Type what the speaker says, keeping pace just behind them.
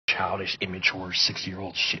childish, immature,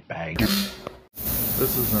 60-year-old shitbag.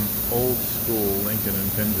 This is an old school Lincoln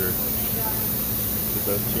Impinger with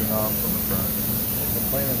that two knobs on the front. I'm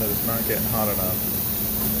complaining that it's not getting hot enough.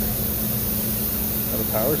 Got a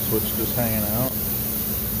power switch just hanging out.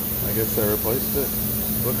 I guess they replaced it.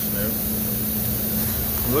 Looks new.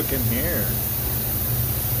 Look in here.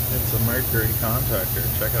 It's a Mercury Contactor.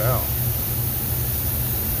 Check it out.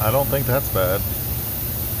 I don't think that's bad.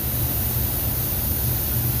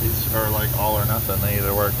 These are like all or nothing. They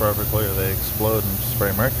either work perfectly or they explode and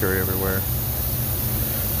spray mercury everywhere.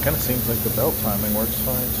 Kind of seems like the belt timing works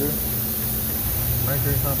fine too.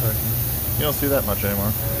 Mercury contactor. You don't see that much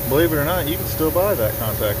anymore. Believe it or not, you can still buy that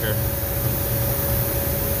contactor.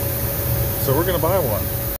 So we're gonna buy one.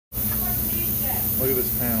 Look at this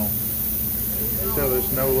panel. See how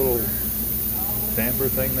there's no little damper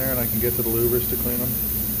thing there and I can get to the louvers to clean them?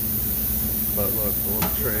 But look, the little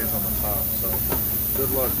tray's on the top, so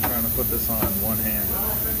good luck trying to put this on one-handed.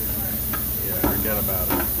 Yeah, forget about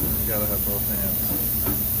it. You gotta have both hands.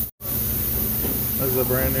 This is a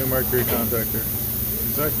brand new Mercury Contactor.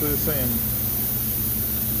 Exactly the same.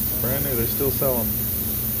 Brand new, they still sell them.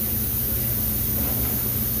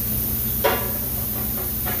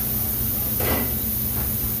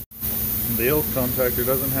 The old contactor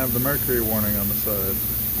doesn't have the mercury warning on the side.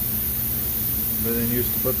 They didn't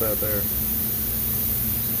used to put that there.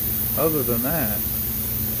 Other than that,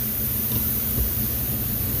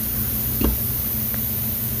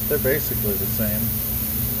 they're basically the same.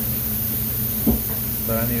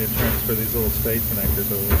 But I need to transfer these little spade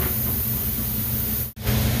connectors over.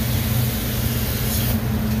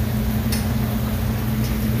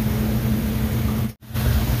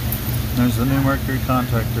 There's the new Mercury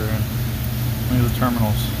Contactor, and look at the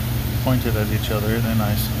terminals pointed at each other. They're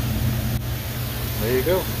nice. There you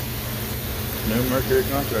go. New Mercury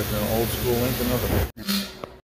Contactor, an old school Lincoln oven.